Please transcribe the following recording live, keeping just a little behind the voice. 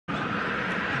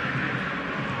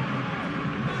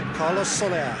Carlos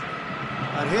Soler.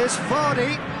 And here's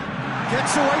Vardy.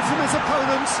 Gets away from his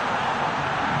opponent.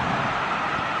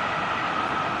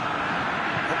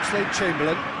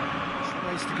 Oxlade-Chamberlain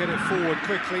tries to get it forward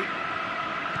quickly.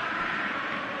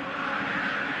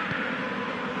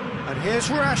 And here's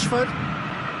Rashford.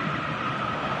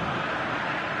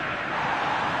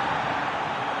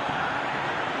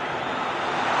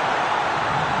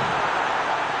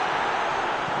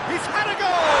 He's had a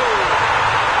goal!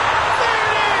 There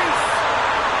it is!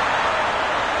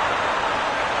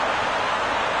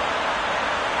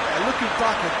 Yeah, looking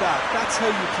back at that, that's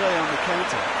how you play on the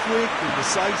counter. Quick and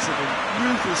decisive and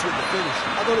ruthless with the finish.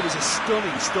 I thought it was a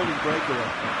stunning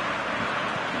breakaway.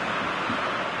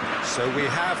 So we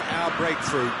have our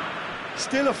breakthrough.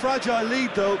 Still a fragile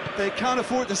lead though, they can't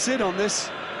afford to sit on this.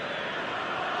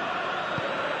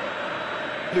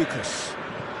 Lucas.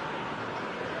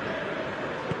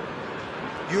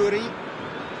 Yuri.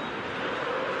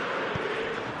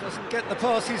 Doesn't get the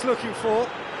pass he's looking for.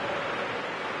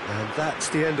 And that's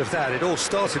the end of that. It all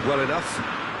started well enough.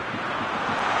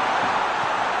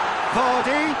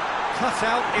 Vardy, cut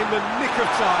out in the nick of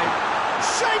time.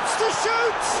 Shapes to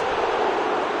shoot!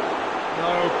 No,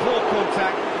 poor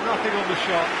contact, nothing on the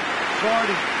shot.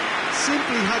 Vardy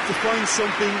simply had to find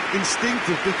something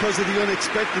instinctive because of the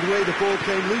unexpected way the ball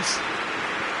came loose.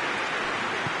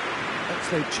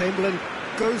 Oxlade-Chamberlain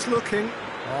goes looking.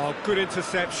 Oh, good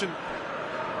interception.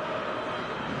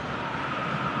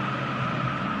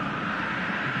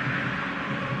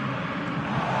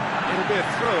 It'll be a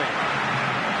throw-in.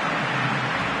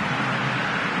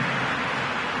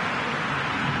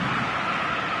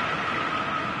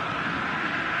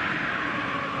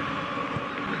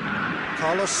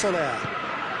 Carlos Soler.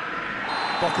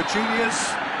 BocaJR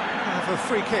have a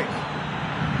free kick.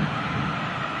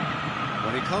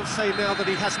 Well, he can't say now that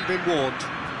he hasn't been warned.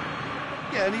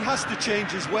 Yeah, and he has to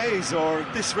change his ways or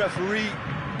this referee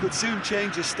could soon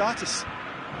change his status.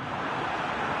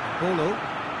 Bolo.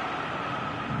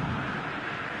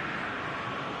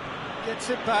 Gets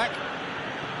it back.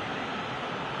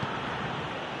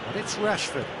 And it's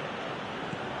Rashford.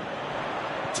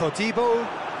 Todibo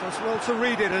does well to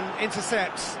read it and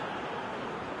intercepts.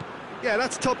 Yeah,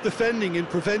 that's top defending and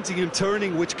preventing him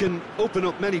turning, which can open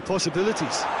up many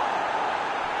possibilities.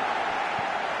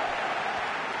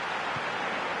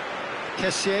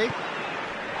 Kessié.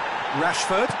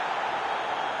 Rashford.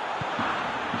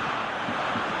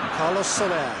 Carlos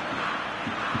Soler.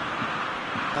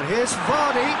 And here's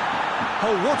Vardy.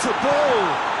 Oh, what a ball!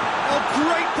 Oh,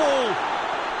 great ball!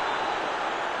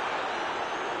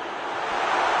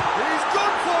 He's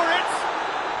gone for it!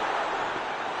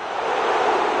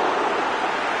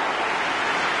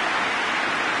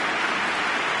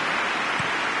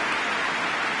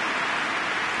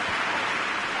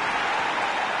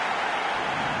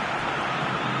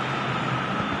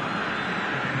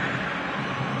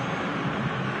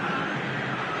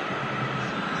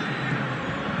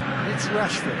 It's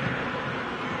Rashford.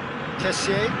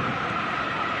 Kessié.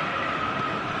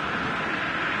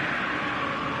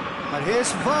 And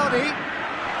here's Vardy.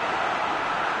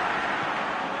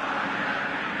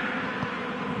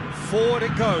 Forward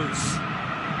it goes.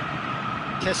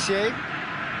 Kessié.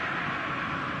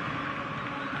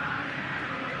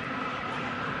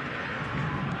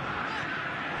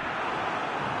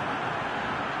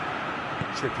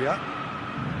 Trippier.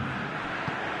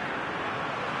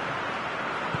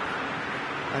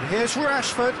 And here's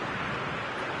Rashford.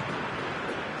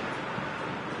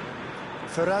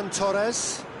 Ferran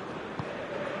Torres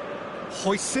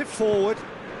hoists it forward.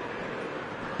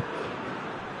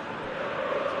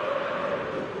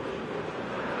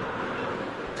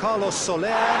 Carlos Soler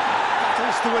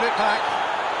battles to win it back.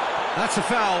 That's a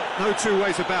foul, no two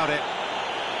ways about it.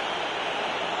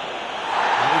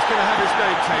 And he's going to have his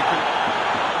name taken.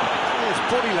 His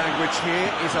body language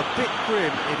here is a bit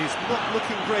grim. It is not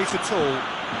looking great at all.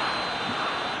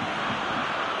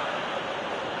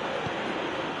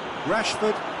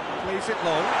 Rashford plays it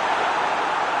long.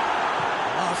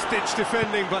 Last-ditch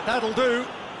defending, but that'll do.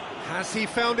 Has he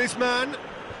found his man?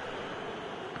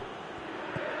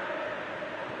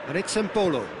 And it's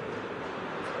Mbolo.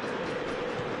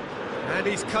 And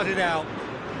he's cut it out.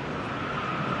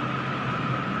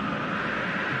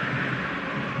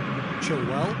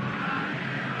 Chilwell.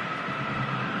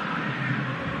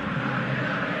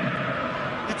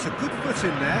 It's a good foot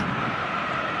in there.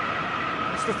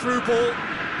 It's the through ball.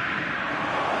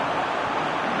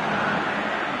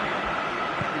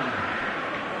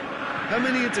 How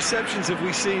many interceptions have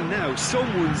we seen now?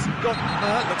 Someone's got...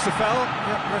 Looks a foul.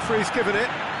 Yep, referee's given it.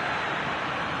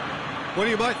 Well,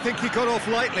 you might think he got off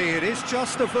lightly. It is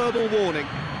just a verbal warning.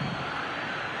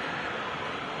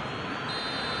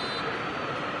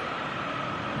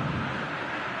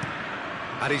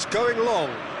 And he's going long.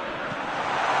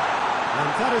 And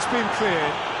that has been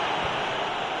cleared.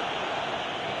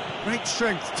 Great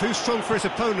strength, too strong for his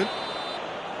opponent.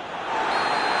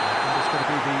 That is going to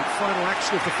be the final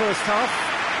action of the first half.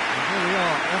 And here we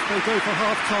are, off they go for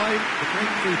half-time. The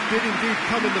breakthrough did indeed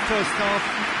come in the first half,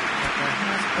 but there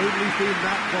has only been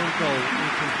that one goal,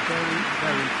 which is very,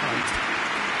 very tight.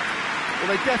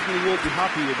 Well, they definitely won't be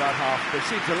happy with that half. There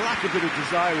seems to lack a bit of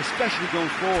desire, especially going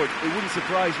forward. It wouldn't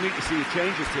surprise me to see a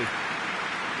change or two.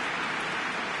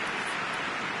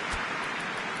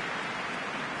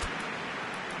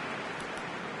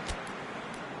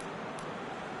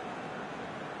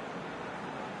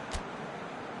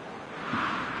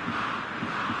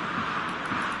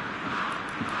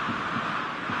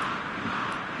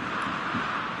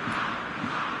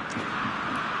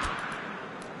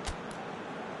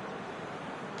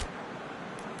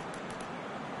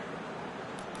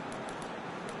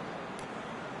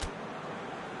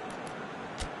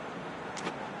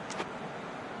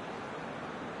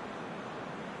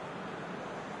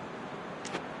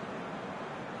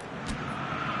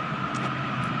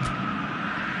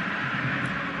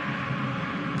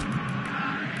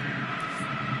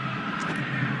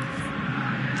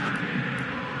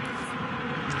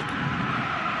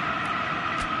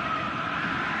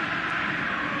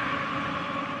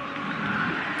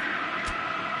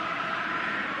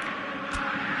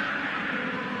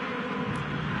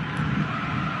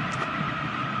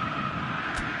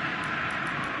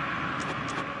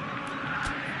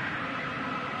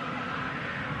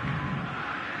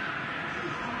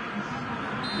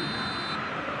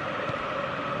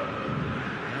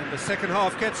 The second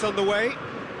half gets underway.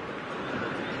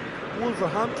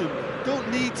 Wolverhampton don't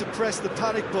need to press the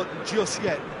panic button just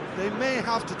yet. They may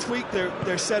have to tweak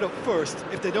their setup first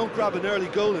if they don't grab an early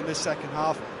goal in this second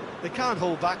half. They can't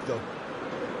hold back though.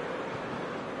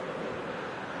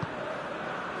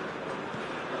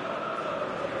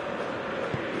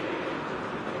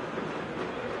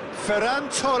 Ferran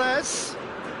Torres.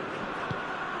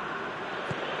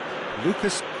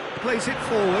 Lucas plays it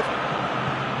forward.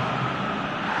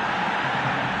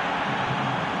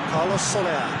 Carlos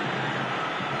Soler.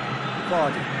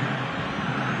 Vardy.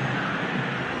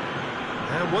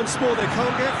 And once more they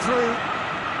can't get through.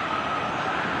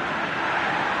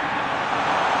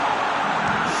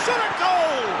 Shot at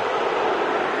goal!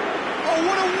 Oh,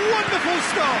 what a wonderful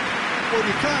stop! Well,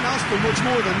 you can't ask for much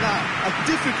more than that. A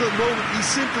difficult moment he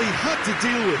simply had to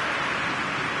deal with.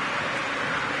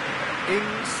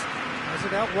 Ings has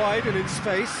it out wide and in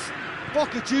space.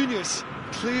 BocaJR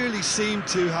clearly seem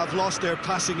to have lost their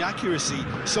passing accuracy,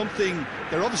 something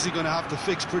they're obviously going to have to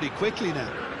fix pretty quickly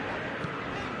now.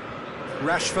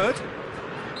 Rashford.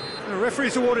 The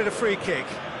referee's awarded a free kick.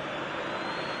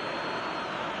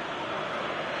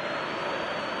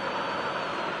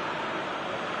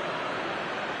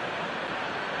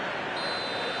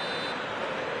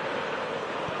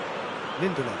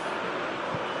 Lindelof.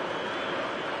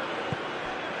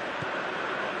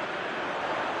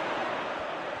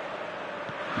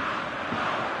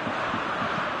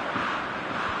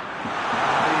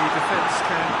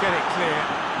 Get it clear.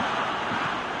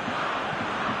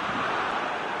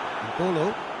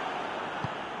 Bolo.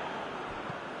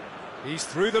 He's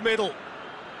through the middle.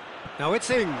 Now it's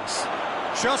Ings.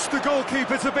 Just the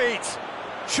goalkeeper to beat.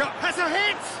 Shot has a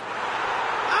hit!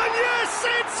 And yes,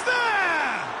 it's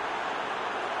there!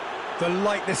 The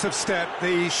lightness of step,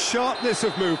 the sharpness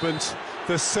of movement,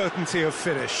 the certainty of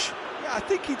finish. I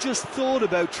think he just thought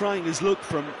about trying his luck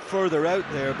from further out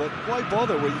there, but why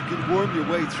bother where you can worm your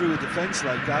way through a defence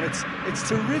like that? It's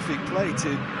terrific play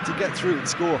to get through and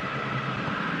score.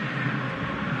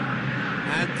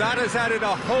 And that has added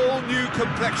a whole new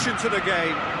complexion to the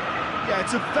game. Yeah,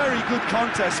 it's a very good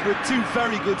contest with two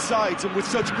very good sides, and with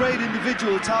such great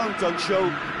individual talent on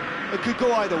show, it could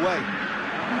go either way.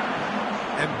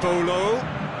 Embolo,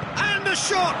 and the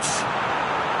shot!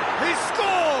 He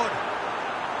scored!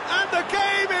 And the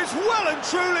game is well and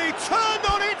truly turned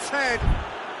on its head.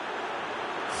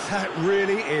 That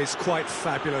really is quite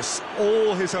fabulous.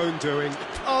 All his own doing.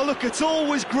 Oh, look, it's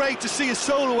always great to see a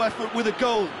solo effort with a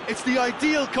goal. It's the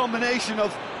ideal combination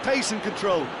of pace and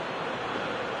control.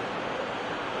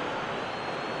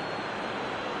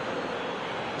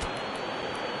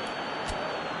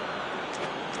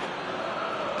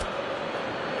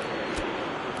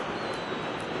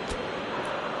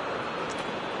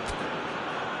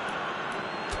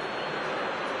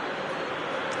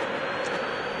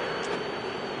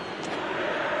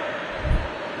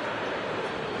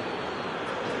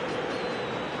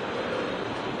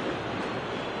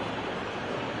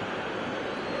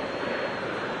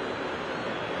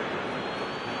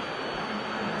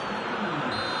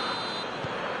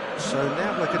 So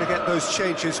now we're going to get those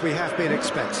changes we have been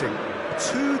expecting.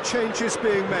 2 changes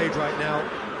being made right now.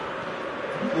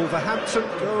 Wolverhampton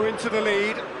go into the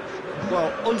lead.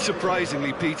 Well,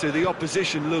 unsurprisingly, Peter, the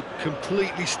opposition look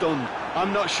completely stunned.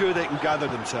 I'm not sure they can gather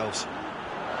themselves.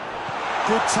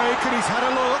 Good take, and he's had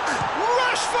a look.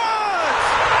 Rashford!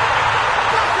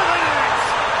 Back of the net!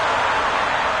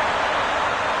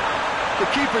 The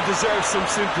keeper deserves some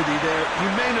sympathy there.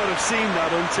 You may not have seen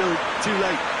that until too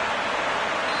late.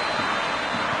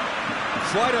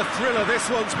 Quite a thriller this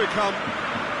one's become.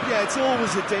 Yeah, it's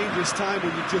always a dangerous time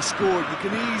when you've just scored. You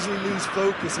can easily lose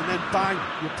focus and then bang,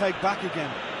 you're pegged back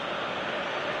again.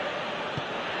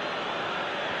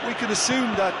 We can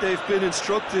assume that they've been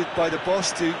instructed by the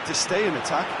boss to stay in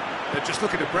attack. They're just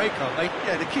looking to break, aren't they?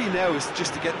 Yeah, the key now is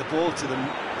just to get the ball to them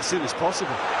as soon as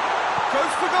possible.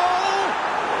 Goes for goal!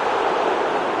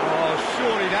 Oh,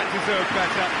 surely that deserved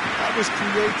better. That was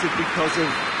created because of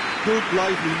good,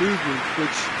 lively movement,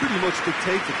 which pretty much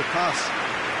dictated the pass.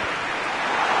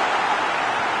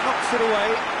 Knocks it away.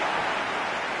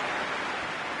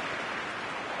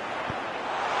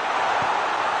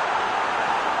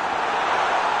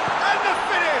 And the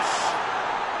finish!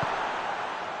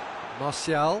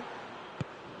 Martial.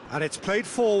 And it's played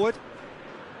forward.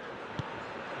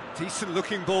 Decent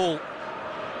looking ball.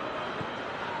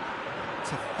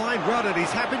 It's a fine run and he's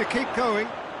happy to keep going.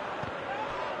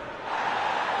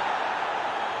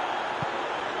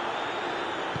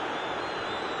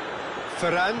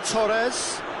 Ferran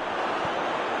Torres.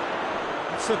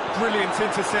 It's a brilliant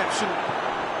interception.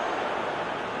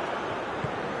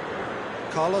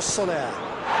 Carlos Soler.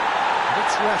 And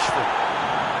it's Rashford.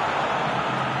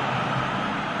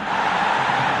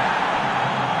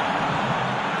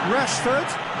 Rashford.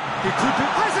 He could do...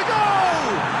 Has a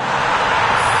goal!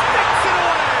 Sticks it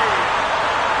away!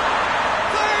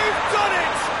 They've done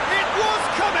it! It was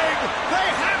coming! They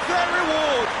have their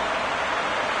reward!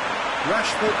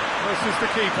 Rashford versus the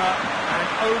keeper, and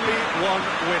only one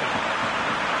winner.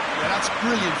 Yeah, that's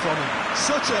brilliant from him.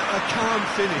 Such a calm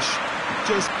finish.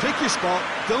 Just pick your spot,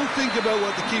 don't think about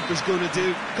what the keeper's going to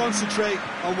do, concentrate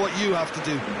on what you have to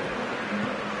do.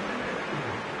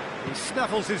 He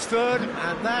snaffles his third,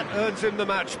 and that earns him the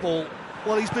match ball.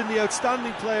 Well, he's been the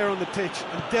outstanding player on the pitch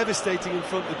and devastating in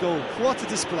front of goal. What a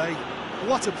display,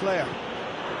 what a player.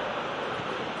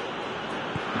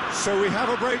 So we have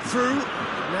a breakthrough.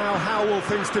 Now how will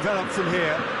things develop from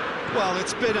here? Well,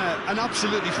 it's been an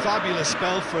absolutely fabulous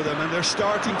spell for them, and they're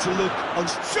starting to look on...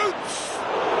 Shoots!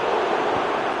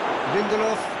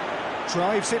 Lindelof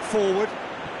drives it forward.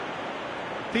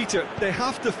 Peter, they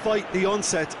have to fight the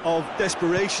onset of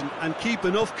desperation and keep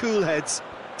enough cool heads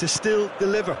to still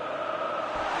deliver.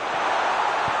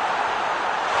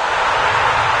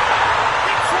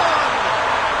 It's one!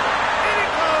 In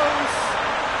it goes!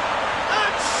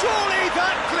 And surely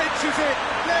that clinches it!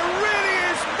 There really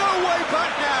is no way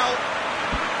back now!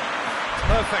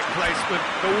 Perfect placement,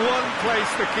 the one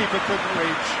place the keeper couldn't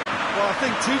reach. Well, I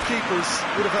think 2 keepers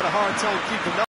would have had a hard time keeping that.